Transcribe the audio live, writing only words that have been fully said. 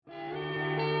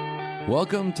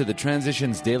Welcome to the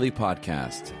Transitions Daily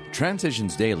podcast.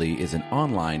 Transitions Daily is an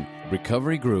online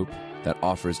recovery group that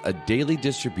offers a daily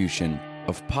distribution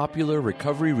of popular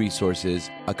recovery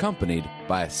resources accompanied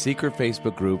by a secret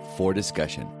Facebook group for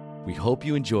discussion. We hope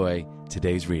you enjoy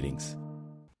today's readings.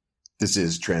 This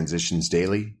is Transitions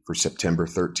Daily for September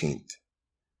 13th,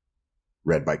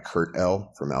 read by Kurt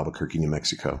L. from Albuquerque, New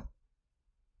Mexico.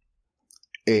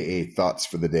 AA Thoughts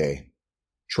for the Day.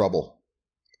 Trouble.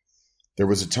 There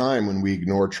was a time when we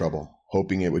ignored trouble,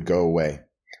 hoping it would go away,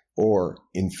 or,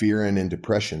 in fear and in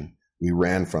depression, we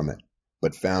ran from it,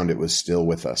 but found it was still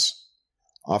with us.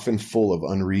 Often full of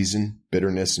unreason,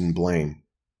 bitterness, and blame,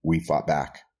 we fought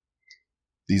back.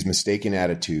 These mistaken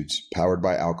attitudes, powered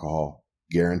by alcohol,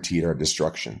 guaranteed our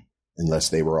destruction, unless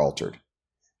they were altered.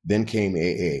 Then came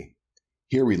AA.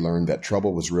 Here we learned that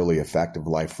trouble was really a fact of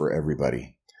life for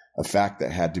everybody, a fact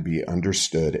that had to be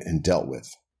understood and dealt with.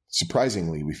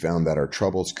 Surprisingly, we found that our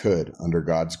troubles could, under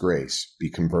God's grace, be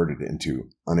converted into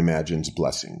unimagined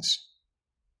blessings.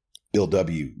 Bill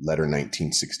W., letter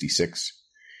 1966,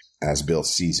 as Bill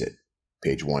sees it,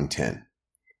 page 110.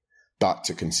 Thought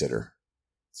to consider.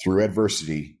 Through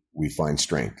adversity, we find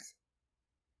strength.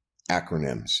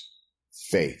 Acronyms.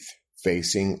 Faith,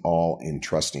 facing all in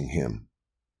trusting Him.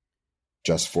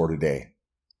 Just for today.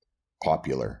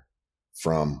 Popular.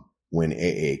 From When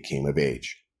AA Came of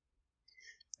Age.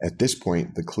 At this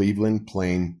point, the Cleveland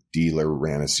Plain Dealer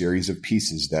ran a series of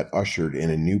pieces that ushered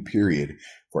in a new period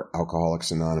for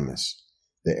Alcoholics Anonymous,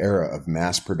 the era of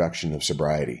mass production of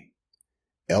sobriety.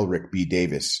 Elric B.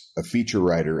 Davis, a feature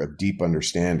writer of deep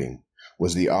understanding,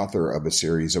 was the author of a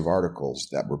series of articles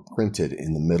that were printed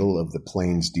in the middle of the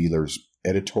Plains Dealer's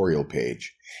editorial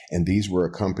page, and these were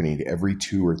accompanied every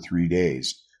 2 or 3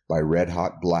 days by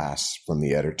red-hot blasts from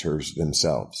the editors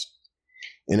themselves.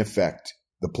 In effect,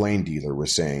 the Plain Dealer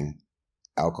was saying,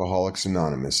 Alcoholics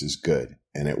Anonymous is good,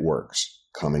 and it works.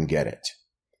 Come and get it.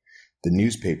 The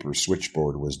newspaper's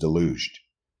switchboard was deluged.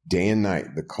 Day and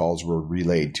night, the calls were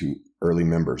relayed to early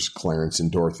members, Clarence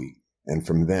and Dorothy, and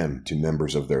from them to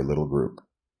members of their little group.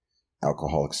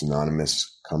 Alcoholics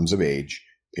Anonymous Comes of Age,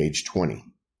 page 20.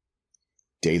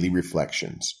 Daily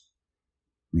Reflections.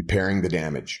 Repairing the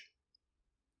damage.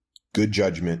 Good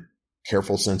judgment,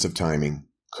 careful sense of timing,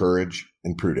 courage,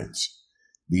 and prudence.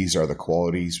 These are the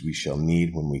qualities we shall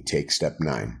need when we take step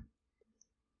 9.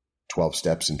 12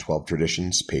 Steps and 12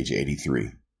 Traditions, page 83.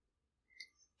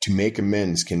 To make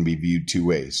amends can be viewed 2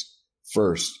 ways.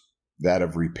 First, that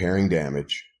of repairing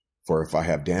damage, for if I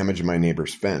have damaged my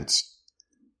neighbor's fence,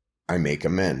 I make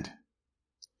amend.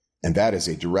 And that is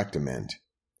a direct amend.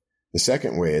 The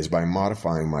second way is by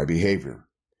modifying my behavior.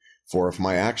 For if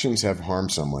my actions have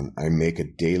harmed someone, I make a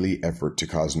daily effort to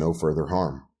cause no further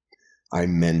harm. I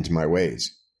mend my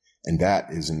ways. And that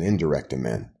is an indirect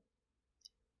amend.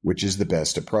 Which is the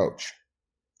best approach?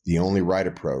 The only right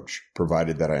approach,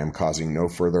 provided that I am causing no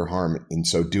further harm in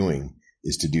so doing,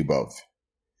 is to do both.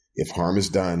 If harm is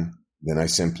done, then I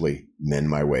simply mend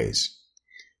my ways.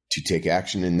 To take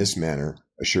action in this manner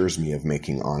assures me of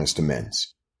making honest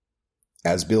amends.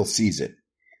 As Bill sees it,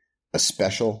 a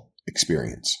special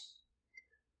experience.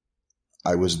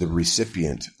 I was the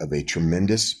recipient of a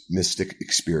tremendous mystic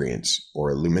experience or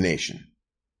illumination.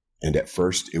 And at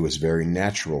first, it was very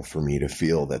natural for me to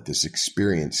feel that this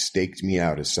experience staked me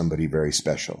out as somebody very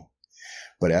special.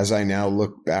 But as I now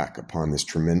look back upon this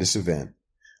tremendous event,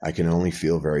 I can only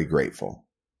feel very grateful.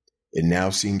 It now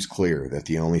seems clear that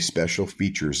the only special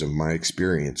features of my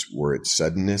experience were its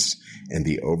suddenness and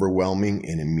the overwhelming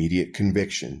and immediate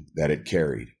conviction that it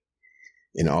carried.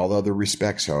 In all other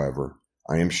respects, however,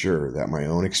 I am sure that my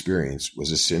own experience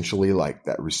was essentially like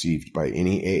that received by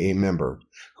any AA member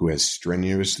who has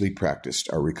strenuously practiced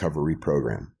our recovery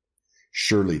program.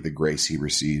 Surely the grace he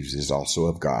receives is also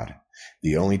of God.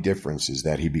 The only difference is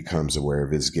that he becomes aware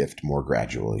of his gift more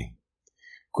gradually.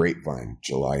 Grapevine,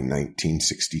 July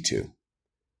 1962.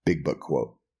 Big Book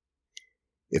quote.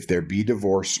 If there be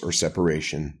divorce or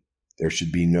separation, there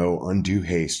should be no undue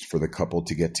haste for the couple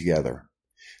to get together.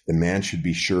 The man should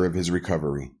be sure of his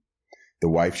recovery. The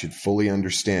wife should fully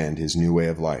understand his new way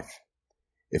of life.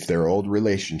 If their old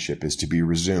relationship is to be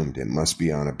resumed, it must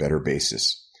be on a better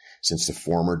basis, since the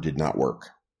former did not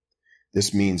work.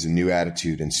 This means a new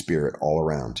attitude and spirit all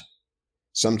around.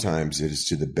 Sometimes it is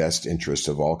to the best interest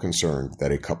of all concerned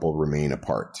that a couple remain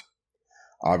apart.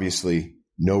 Obviously,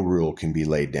 no rule can be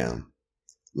laid down.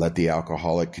 Let the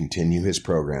alcoholic continue his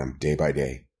program day by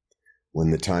day.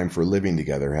 When the time for living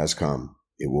together has come,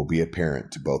 it will be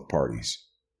apparent to both parties.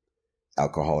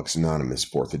 Alcoholics Anonymous,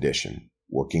 4th edition,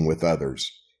 Working with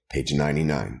Others, page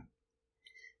 99.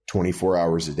 24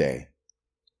 hours a day.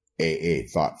 AA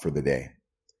Thought for the Day.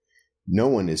 No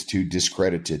one is too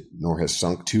discredited nor has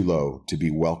sunk too low to be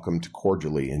welcomed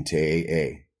cordially into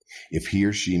AA if he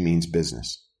or she means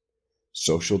business.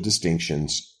 Social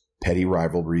distinctions, petty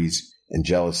rivalries, and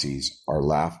jealousies are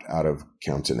laughed out of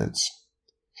countenance.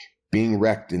 Being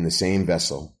wrecked in the same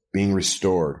vessel, being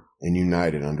restored and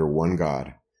united under one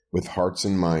God, with hearts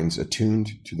and minds attuned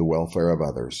to the welfare of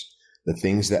others, the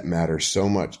things that matter so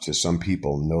much to some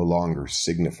people no longer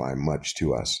signify much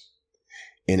to us.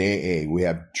 In AA, we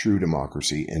have true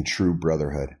democracy and true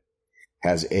brotherhood.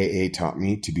 Has AA taught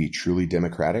me to be truly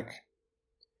democratic?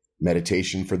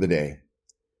 Meditation for the day.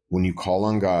 When you call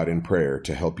on God in prayer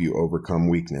to help you overcome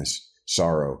weakness,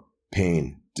 sorrow,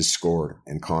 pain, discord,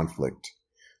 and conflict,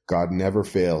 God never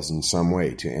fails in some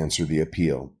way to answer the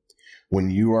appeal. When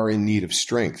you are in need of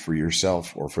strength for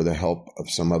yourself or for the help of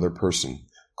some other person,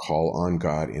 call on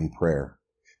God in prayer.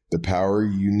 The power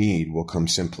you need will come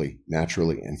simply,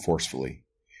 naturally, and forcefully.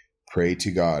 Pray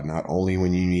to God not only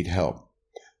when you need help,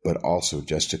 but also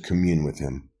just to commune with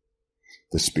Him.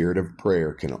 The spirit of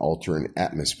prayer can alter an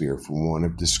atmosphere from one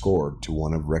of discord to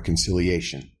one of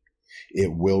reconciliation.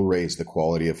 It will raise the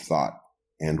quality of thought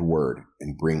and word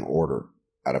and bring order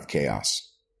out of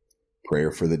chaos.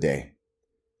 Prayer for the day.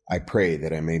 I pray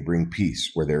that I may bring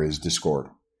peace where there is discord.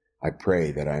 I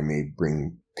pray that I may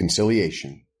bring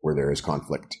conciliation where there is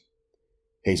conflict.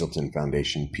 Hazelton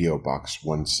Foundation, P.O. Box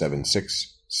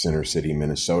 176, Center City,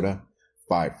 Minnesota,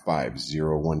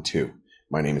 55012.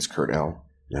 My name is Kurt L.,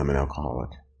 and I'm an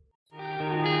alcoholic.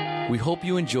 We hope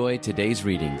you enjoyed today's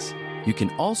readings. You can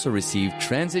also receive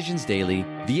Transitions Daily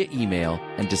via email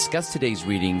and discuss today's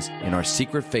readings in our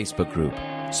secret Facebook group.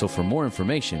 So for more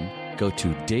information, go to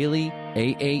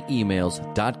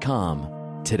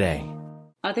dailyaaemails.com today.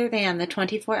 Other than the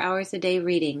 24 hours a day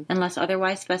reading, unless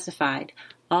otherwise specified,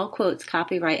 all quotes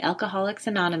copyright Alcoholics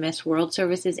Anonymous World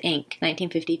Services, Inc.,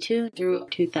 1952 through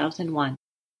 2001.